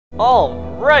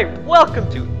Alright,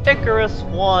 welcome to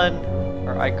ICARUS.1,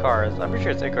 or ICARUS, I'm pretty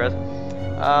sure it's ICARUS.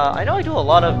 I know I do a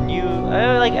lot of new,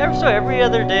 like every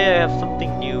other day I have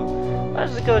something new. I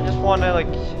just want to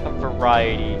like have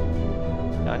variety.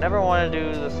 I never want to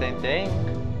do the same thing.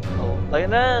 Like,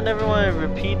 I never want to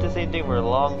repeat the same thing for a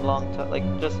long time, like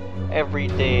just every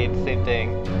day the same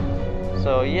thing.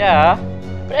 So yeah.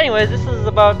 But anyways, this is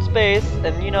about space,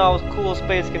 and you know how cool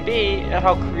space can be, and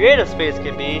how creative space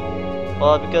can be.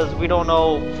 Well, because we don't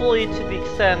know fully to the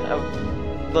extent of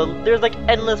there's like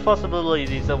endless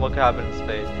possibilities of what could happen in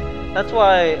space. That's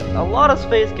why a lot of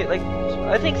space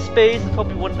I think space is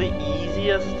probably one of the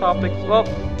easiest topics. Well,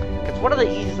 it's one of the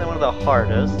easiest and one of the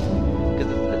hardest. Because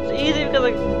it's easy because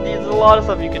like there's a lot of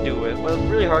stuff you can do with, but it's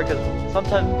really hard because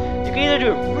sometimes you can either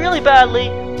do it really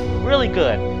badly, really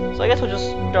good. So I guess we'll just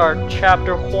start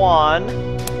chapter 1.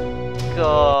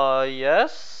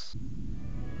 Yes.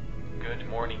 Good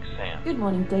morning, Sam. Good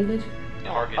morning, David.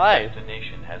 Target Hi.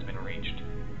 destination has been reached.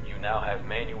 You now have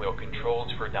manual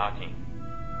controls for docking.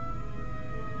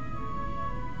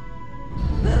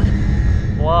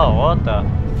 Whoa, what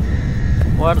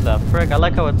the frick? I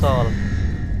like how it's all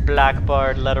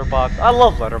blackboard, letterbox. I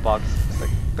love letterbox.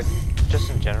 Like just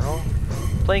in general.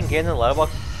 Playing games in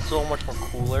letterbox is so much more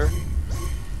cooler.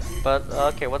 But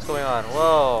okay, what's going on?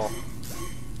 Whoa.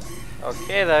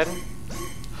 Okay then.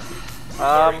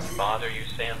 Sorry to bother you,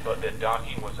 Sam, but the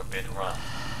docking was a bit rough.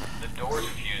 The doors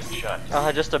fused shut.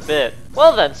 Just a bit.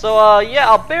 Well then, so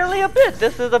yeah, barely a bit.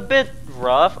 This is a bit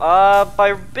rough.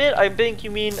 By bit, I think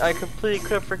you mean I completely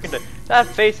could have freaking done. That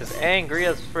face is angry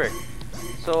as frick.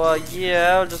 So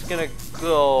yeah, I'm just gonna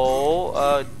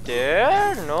go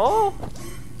there. No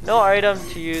item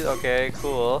to use. Okay,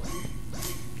 cool.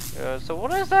 So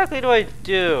what exactly do I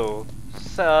do?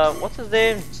 What's his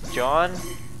name? It's John.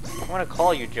 I want to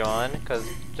call you John,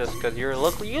 just cause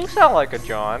you sound like a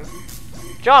John.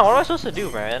 John, what am I supposed to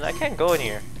do, man? I can't go in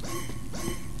here.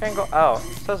 Can't go out.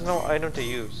 It says no item to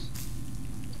use.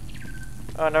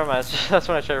 Oh, never mind. That's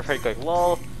when I tried to prank. Like,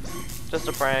 lol, just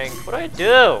a prank. What do I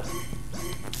do?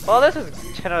 Well, this is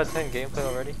 10 out of 10 gameplay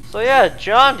already. So yeah,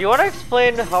 John, do you want to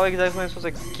explain how exactly I'm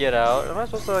supposed to get out? Am I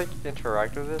supposed to like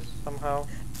interact with this somehow?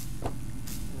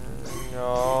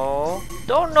 No.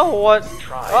 Don't know what.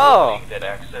 Try opening that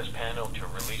access panel to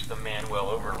release the manual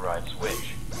override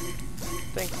switch.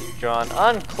 Thank you, John.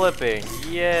 Unclipping.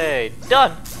 Yay.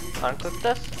 Done. Unclip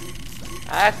this.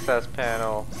 Access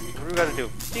panel. What do we gotta do?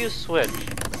 Fuse switch.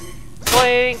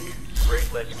 Blink.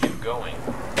 Great, let's get going.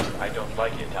 I don't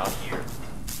like it out here.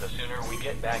 The sooner we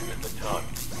get back to the tug,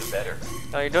 the better.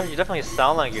 No, you don't. You definitely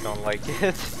sound like you don't like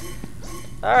it.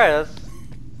 All right, let's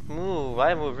move.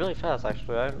 I move really fast,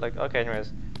 actually. I'm like, okay.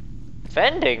 Anyways,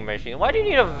 vending machine. Why do you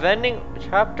need a vending?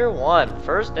 Chapter 1.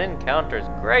 First encounters.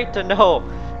 Great to know.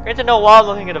 Great to know while I'm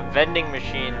looking at a vending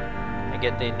machine. I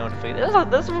get the notification.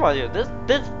 This reminds me.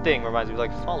 This thing reminds me of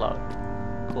like Fallout.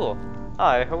 Cool.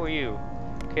 Hi. How are you?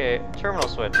 Okay. Terminal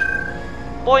switch.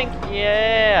 Boink.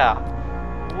 Yeah.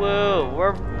 Whoa.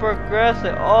 We're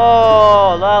progressing.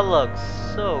 Oh, that looks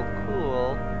so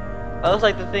cool. That looks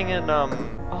like the thing in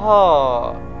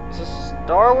Oh. Is this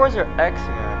Star Wars or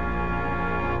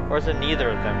X-Men? Or is it neither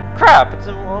of them? Crap! It's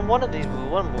in one of these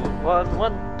movies.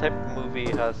 One type of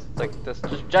movie has like this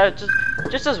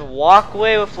just this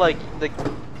walkway with like the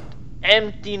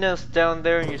emptiness down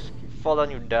there, and you fall down,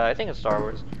 you die. I think it's Star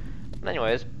Wars.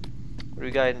 Anyways, what do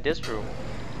we got in this room?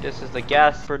 This is the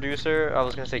gas producer. I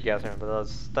was gonna say gas room, but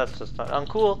that's just not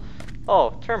uncool.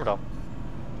 Oh, terminal.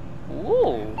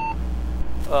 Ooh.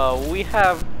 We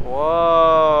have.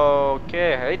 Whoa.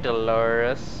 Okay. Hey,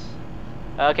 Dolores.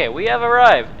 Okay, we have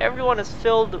arrived. Everyone is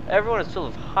filled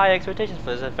with high expectations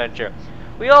for this adventure.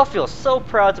 We all feel so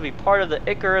proud to be part of the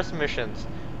Icarus missions,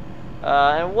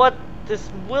 and what this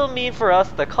will mean for us,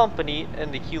 the company,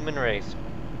 and the human race.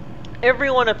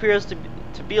 Everyone appears to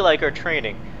be like our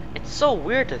training. It's so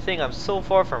weird to think I'm so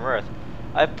far from Earth.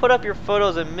 I've put up your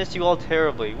photos and miss you all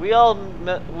terribly. We all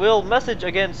will message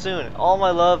again soon. All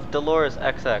my love, Dolores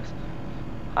XX.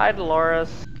 Hi, Dolores.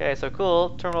 Okay, so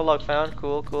cool. Terminal log found.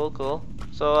 Cool.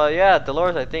 So yeah,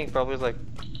 Dolores, I think probably was like,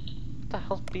 what the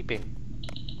hell's beeping?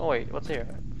 Oh wait, what's here?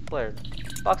 Flares.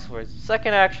 Box flares.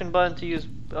 Second action button to use.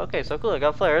 Okay, so cool. I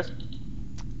got flares.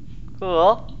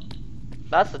 Cool.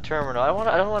 That's the terminal. I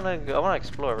wanna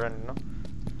explore, right? You know?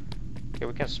 Okay,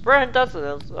 we can sprint. That's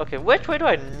okay. Which way do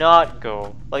I not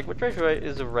go? Like, which way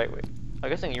is the right way? I'm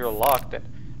guessing you're locked then.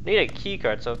 Need a key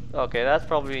card. So okay, that's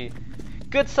probably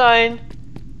good sign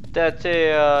that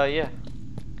yeah.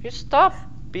 Can you stop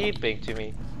beeping to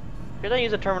me? Can I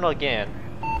use the terminal again?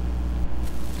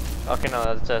 Okay,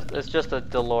 no, it's just a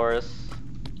Dolores.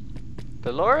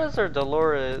 Dolores or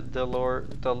DeLorean?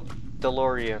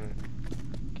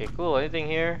 Okay, cool. Anything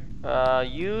here?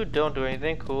 You don't do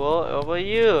anything. Cool. How about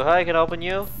you? Hi, can I open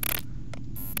you?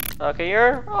 Okay,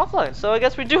 you're offline, so I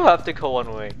guess we do have to go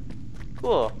one way.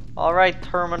 Cool. Alright,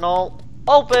 terminal,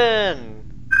 open!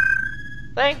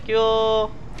 Thank you! Oh,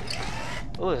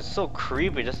 it's so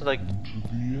creepy, just like...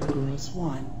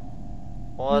 ICARUS.1.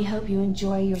 What? We hope you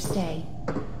enjoy your stay.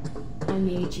 I'm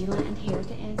Agila and here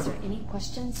to answer any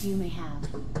questions you may have.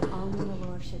 All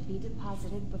Mandalore should be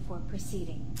deposited before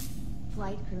proceeding.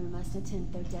 Flight crew must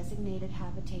attend their designated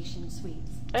habitation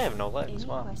suites. I have no legs, Any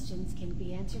wow. questions can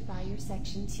be answered by your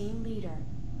section team leader.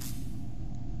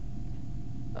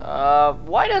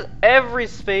 Why does every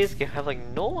space game have like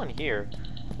no one here?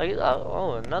 Like,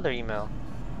 oh, another email.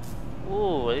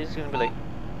 Ooh, it's gonna be like,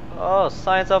 oh,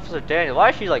 Science Officer Daniel. Why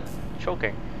is she like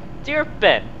choking? Dear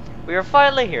Ben, we are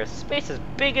finally here. Space is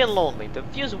big and lonely. The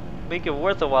views make it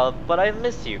worth a while, but I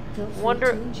miss you. Feel free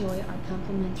Wonder. to enjoy our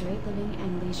complimentary living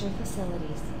and leisure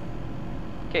facilities.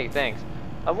 Okay, thanks.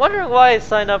 I'm wondering why I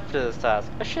signed up for this task.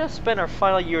 I should have spent our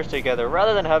final years together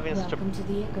rather than having such a. Welcome to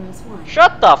the ICARUS.1.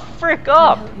 Shut the frick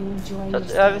up! I hope you enjoy your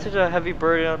Having stay. such a heavy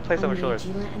burden placed on my shoulders.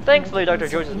 Agila and Thankfully, here to Dr.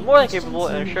 answer George is any more than questions capable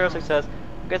and you ensure may success. have.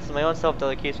 Gets my own self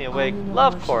that keeps me All awake. Mandalore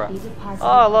Love, should Cora. be deposited Oh,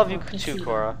 I love you before too, proceeding.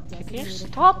 Cora. Can you Designated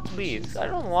stop, habitation please? I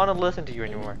suites. don't want to listen to you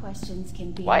Any anymore. questions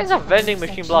can be Why is a answered by vending your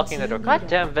machine section blocking the door? team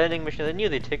Goddamn leader. vending machine. I knew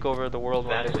they'd take over the world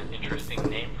one That is day. an interesting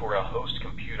name for a host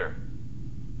computer.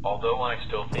 Although I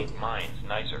still think mine's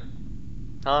nicer.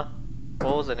 Huh?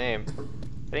 What was the name?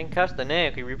 I didn't catch the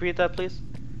name. Can you repeat that, please?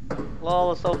 Lol,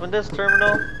 let's open this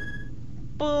terminal.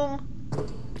 Boom.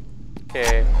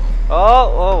 Okay.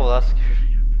 Oh, that's scary.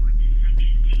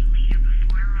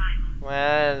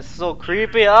 Man, it's so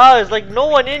creepy. Ah, there's like no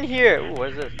one in here. Ooh, what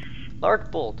is this?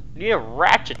 Large bolt. You need a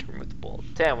ratchet to remove the bolt.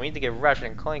 Damn, we need to get Ratchet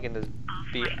and Clank in this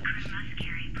bitch.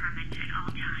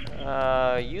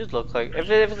 Used looks like if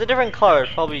it's a different color,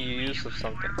 it's probably use of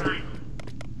something.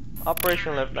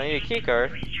 Operation lift. I need a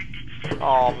keycard.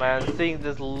 Oh man, seeing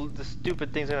this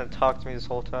stupid thing's gonna talk to me this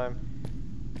whole time.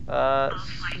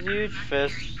 Huge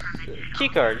fist.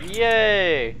 Keycard.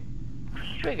 Yay!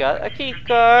 We got a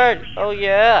keycard. Oh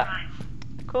yeah.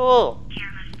 Cool.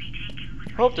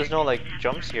 Hope there's no like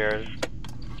jump scares.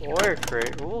 Or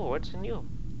crate. Ooh, what's new?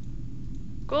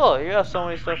 Cool. You have so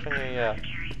many stuff in here. Yeah.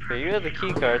 Okay, you have the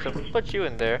keycard, so put you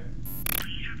in there.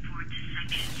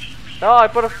 No, I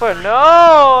put a foot. No,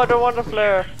 I don't want the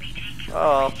flare.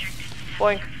 Oh,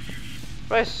 boink.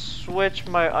 If I switch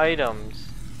my items.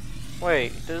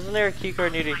 Wait, doesn't there a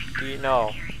keycard need a key?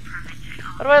 No.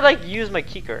 How do I like use my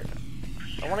keycard?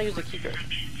 I want to use the keycard.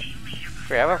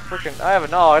 Great, I have a freaking. I have a.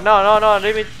 No, I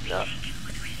didn't mean.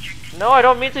 No, I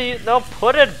don't mean to use. No,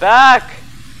 put it back.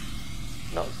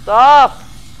 No, stop.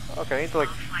 Okay, I need to like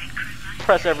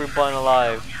press every button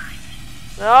alive.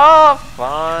 No,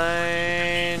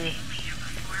 fine.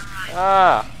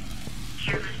 Ah.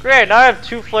 Great, now I have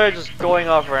two flares just going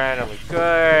off randomly.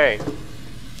 Great.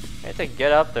 I have to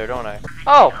get up there, don't I?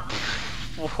 Oh!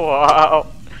 Wow.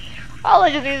 All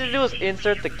I just need to do is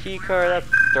insert the key card. That's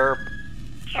derp.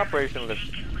 Operation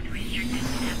lift.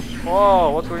 Whoa,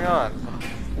 what's going on?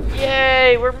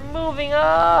 Yay, we're moving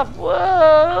up!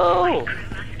 Whoa!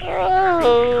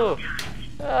 Oh!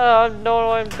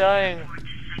 No, I'm dying.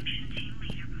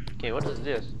 Okay, what is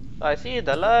this? I see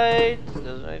the light.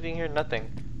 There's anything here?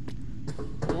 Nothing.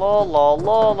 Lol, lol,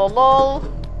 lol, lol, lol.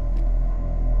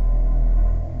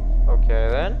 Okay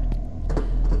then.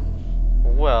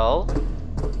 Well.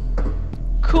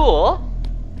 Cool.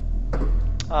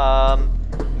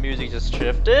 Music just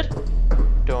shifted.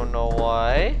 Don't know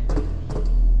why.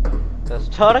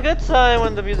 That's not a good sign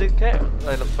when the music came.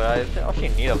 I actually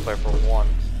need a flare for once.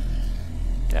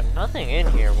 Damn, nothing in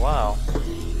here. Wow.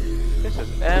 This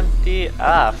is empty.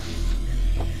 Ah.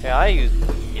 Yeah, I use.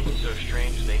 It's so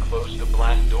strange they closed the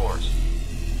blast doors.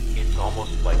 It's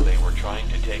almost like they were trying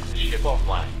to take the ship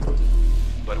offline.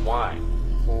 But why?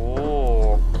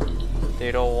 Oh,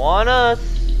 they don't want us.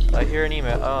 I hear an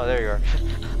email. Oh, there you are.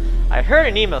 I heard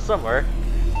an email somewhere.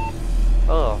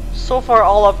 Oh, so far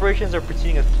all operations are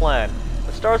proceeding as planned.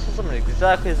 The star system is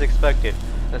exactly as expected.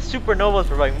 The supernova is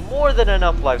providing more than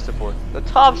enough life support. The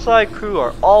topside crew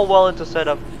are all well into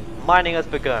setup. Mining has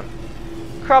begun.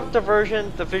 Crop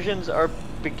divisions are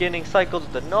beginning cycles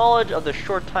with the knowledge of the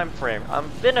short time frame.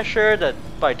 I've been assured that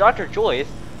by Dr. Joyce,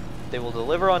 they will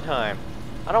deliver on time.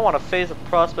 I don't want to face the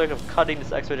prospect of cutting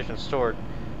this expedition short.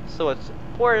 So its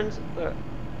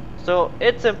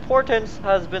importance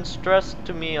has been stressed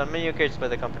to me on many occasions by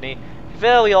the company. If you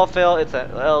fail, we all fail. It's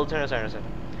Lieutenant Sanderson.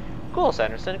 Cool,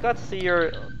 Sanderson. Glad to see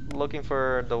you're looking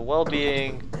for the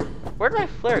well-being. Where did my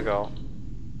flare go?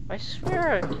 I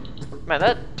swear, man,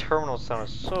 that terminal sound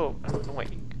is so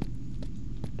annoying.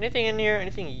 Anything in here?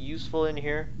 Anything useful in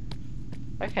here?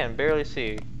 I can barely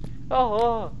see.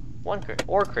 Oh, one crate,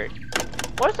 ore crate.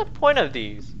 What is the point of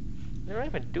these? They don't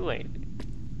even do anything.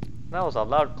 That was a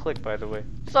loud click, by the way.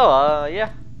 So,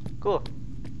 yeah, cool.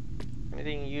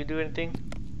 Anything you do? Anything?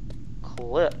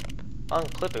 Clip,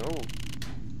 unclipping. Ooh,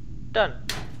 done.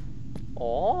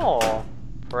 Oh,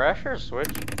 pressure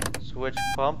switch, switch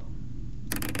pump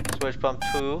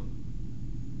 2,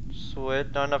 switch,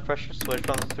 not enough pressure, switch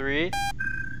pump 3.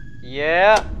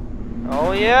 Yeah.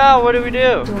 Oh yeah, what do we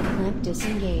do? Door clamp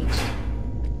disengaged.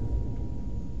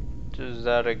 Is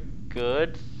that a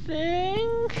good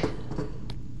thing?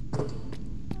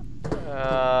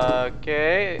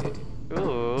 Okay.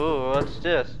 Ooh, what's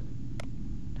this?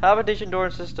 Habitation door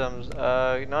and systems.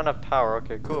 Not enough power.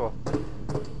 Okay, cool.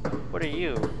 What are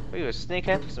you? Are you a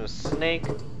snakehead? Some snake?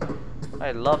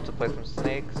 I'd love to play some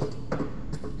snakes.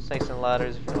 Snakes and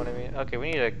ladders, if you know what I mean. Okay,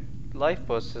 we need a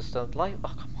lifeboat system. Oh,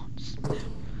 come on.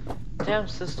 Damn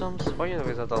systems. Why do you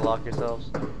always have to lock yourselves?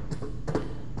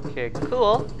 Okay,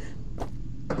 cool.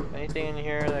 Anything in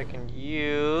here that I can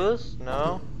use?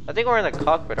 No? I think we're in the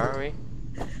cockpit, aren't we?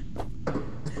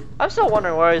 I'm still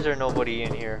wondering, why is there nobody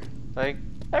in here? Like,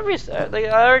 like,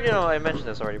 I already know I mentioned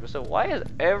this already, but so why is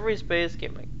every space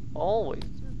game, like, always,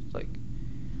 like,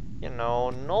 you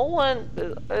know, no one,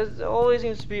 it always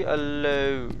seems to be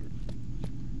alone.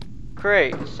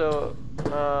 Great, so,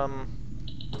 oh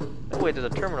wait, there's a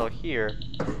terminal here.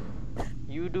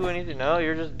 You do anything? No,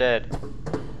 you're just dead.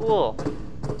 Cool.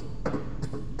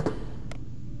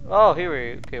 Oh, here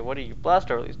we go. Okay, what are you? Blast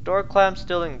door release. Door clamps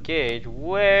still engaged.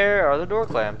 Where are the door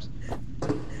clamps?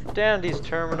 Damn these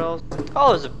terminals. Oh,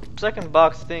 there's a second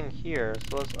box thing here.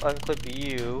 So let's unclip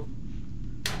you.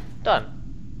 Done.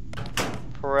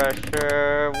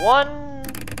 Pressure. 1,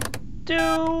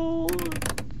 2,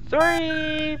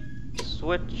 3.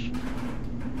 Switch.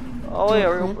 Oh wait,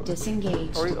 are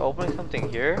we opening something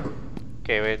here?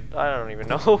 Okay, wait, I don't even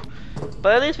know.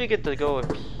 But at least we get to go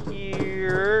up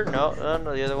here. No,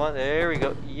 the other one. There we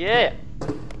go. Yeah!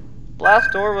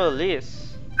 Blast door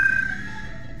release.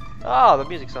 Oh, the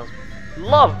music sounds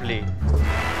lovely.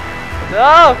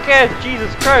 Okay,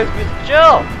 Jesus Christ, music,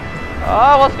 chill!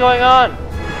 Oh, what's going on?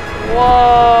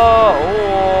 Whoa!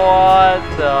 What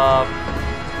the?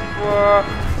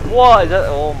 What is that?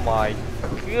 Oh my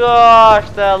gosh,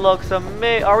 that looks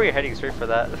amazing. Are we heading straight for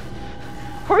that?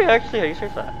 Are we actually heading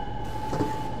straight for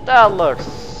that? That looks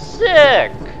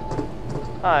sick!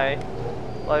 Hi.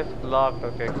 Life locked.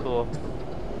 Okay, cool.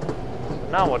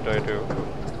 Now what do I do?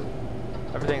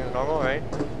 Everything is normal, right?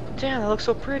 Damn, that looks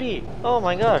so pretty! Oh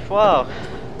my gosh, wow!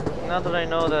 Now that I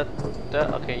know that...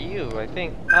 okay, you, I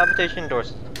think. Habitation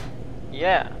doors.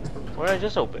 Yeah. What did I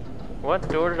just open? What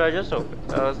door did I just open?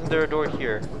 Isn't there a door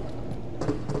here?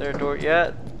 Is there a door?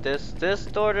 Yeah. This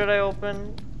door did I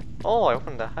open? Oh, I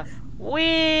opened that.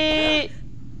 Whee!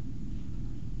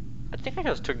 I think I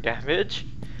just took damage.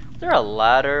 Was there a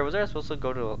ladder? Was I supposed to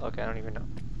go to a... okay, I don't even know.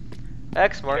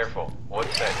 X marks. Careful.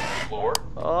 What's that? Floor?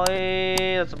 Oh,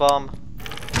 that's a bomb.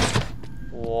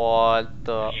 What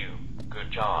the... Phew.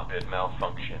 Good job. It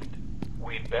malfunctioned.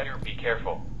 We'd better be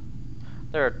careful.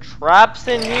 There are traps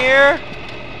in here?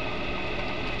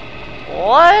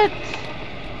 What?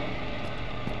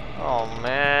 Oh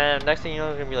man, next thing you know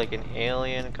there's gonna be like an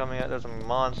alien coming out. There's some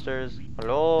monsters.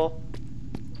 Hello?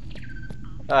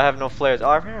 I have no flares. Oh,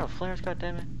 I ran out of flares,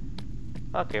 goddammit.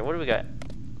 Okay, what do we got?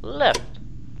 Lift!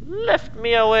 Lift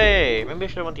me away! Maybe I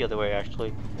should have went the other way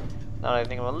actually. Now that I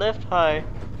think about lift, hi.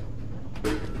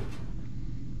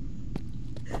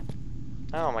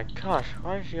 Oh my gosh,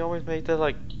 why does she always make that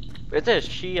like... Is it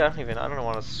she? I don't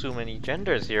want to assume any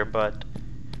genders here, but...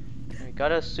 I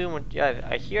gotta assume, yeah,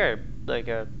 I hear like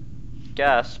a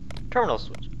gas terminal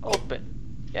switch. Open.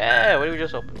 Yeah, what did we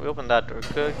just open? We opened that door.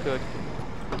 Good, good.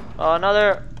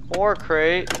 Another ore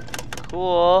crate.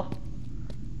 Cool.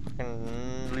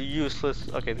 Fucking useless.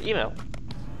 Okay, the email.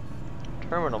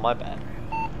 Terminal, my bad.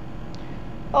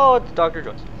 Oh, it's Dr.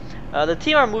 Joyce. The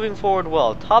team are moving forward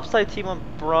well. Topside team of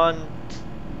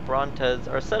Brontes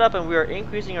are set up and we are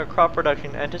increasing our crop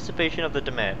production in anticipation of the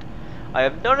demand. I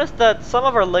have noticed that some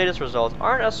of our latest results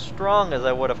aren't as strong as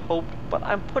I would have hoped, but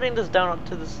I'm putting this down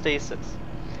to the stasis.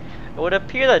 It would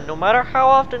appear that no matter how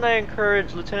often I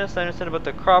encourage Lieutenant Sanderson about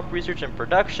the crop research and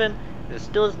production, it is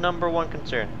still his _1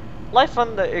 concern. Life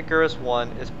on the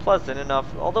ICARUS.1 is pleasant enough,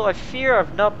 although I fear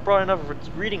I've not brought enough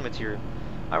reading material.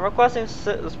 I'm requesting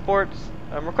support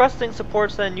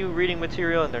send new reading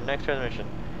material in their next transmission.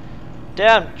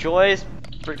 Damn, Joyce,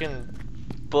 freaking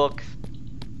book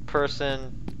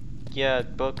person. Yeah,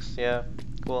 books, yeah,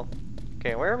 cool.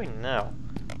 Okay, where are we now?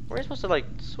 Were we supposed to like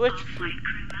switch?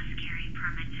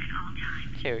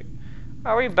 Okay,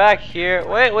 are we back here?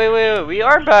 Wait. We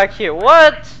are back here.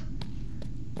 What?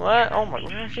 What? Oh my,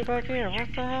 we're actually back here. What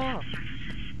the hell?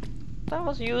 That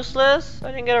was useless.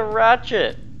 I didn't get a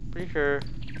ratchet. Pretty sure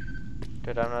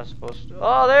that I'm not supposed to.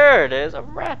 Oh, there it is. A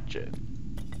ratchet.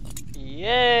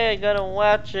 Yay, got a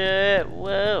ratchet.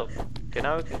 Whoa. Okay,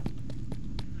 now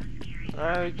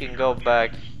we can go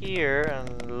back here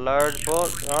and large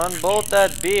bolt. Unbolt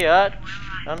that bitch.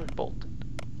 Unbolt it.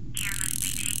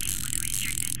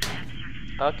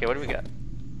 Okay, what do we got?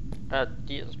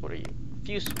 Yes, what are you?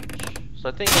 Fuse switch. So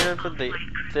I think here for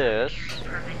this.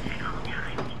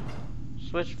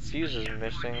 Switch fuse is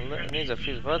missing. It needs a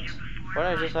fuse. What? Why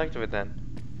did I just activate then?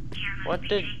 What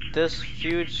did this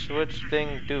fuse switch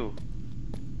thing do?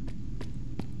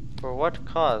 For what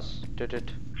cause did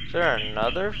it? Is there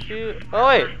another fuse? Oh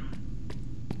wait!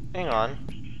 Hang on.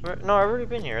 No, I've already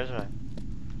been here, isn't I?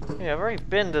 Yeah, I've already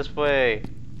been this way.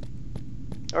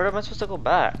 Or am I supposed to go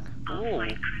back? Ooh.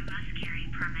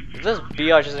 This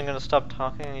biatch isn't gonna stop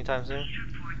talking anytime soon.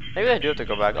 Maybe I do have to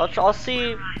go back. I'll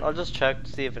see. I'll just check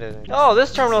to see if it is. Oh,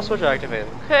 this terminal switch activated.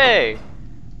 Okay.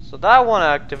 So that one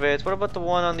activates. What about the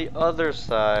one on the other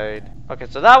side? Okay,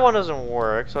 so that one doesn't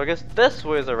work. So I guess this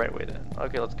way is the right way then.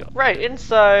 Okay, let's go. Right,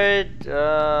 inside.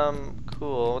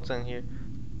 Cool. What's in here?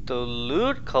 The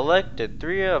loot collected.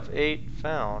 3 of 8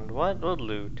 found. What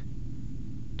loot?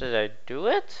 Did I do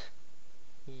it?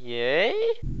 Yay?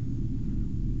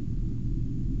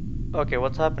 Okay,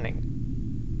 what's happening?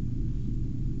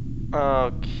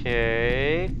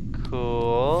 Okay,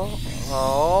 cool.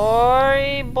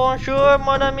 Oi, bonjour,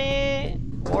 mon ami.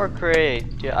 More crate.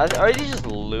 Yeah, are these just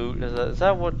loot? Is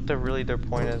that what their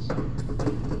point is?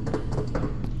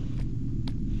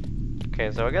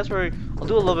 Okay, so I guess I'll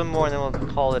do a little bit more and then we'll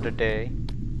call it a day.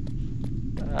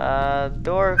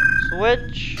 Door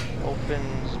switch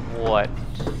opens what?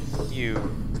 You.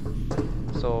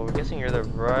 So I'm guessing you're the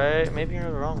right. Maybe you're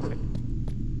the wrong way.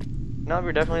 No,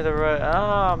 you're definitely the right.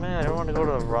 Ah, man, I don't want to go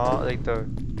to the wrong. Like the.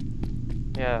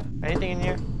 Yeah. Anything in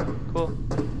here? Cool.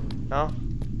 No.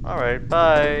 All right.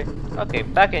 Bye. Okay,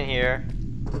 back in here.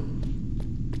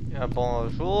 Yeah,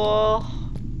 bonjour.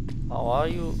 How are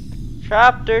you?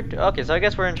 Chapter 2. Okay, so I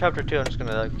guess we're in chapter 2. I'm just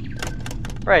gonna like.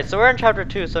 Right, so we're in chapter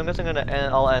 2. So I'm guessing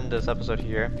I'll end this episode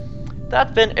here.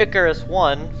 That's been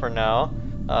ICARUS.1 for now.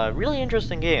 Really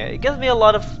interesting game. It gives me a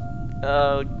lot of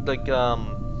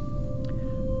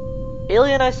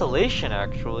Alien Isolation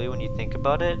actually when you think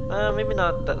about it. Maybe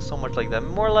not that so much like that.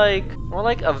 More like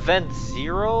Event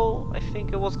Zero, I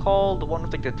think it was called. The one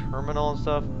with like the terminal and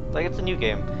stuff. Like it's a new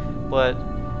game, but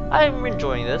I'm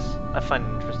enjoying this. I find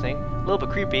it interesting. A little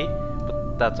bit creepy,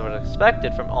 but that's what I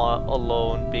expected from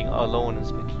being alone in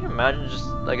space. Can you imagine just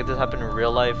like if this happened in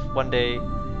real life one day?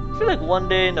 I feel like one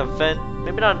day an event,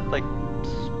 maybe not like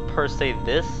per se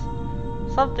this,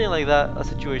 something like that, a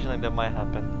situation like that might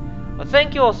happen. But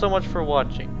thank you all so much for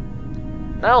watching,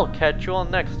 and I'll catch you all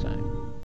next time.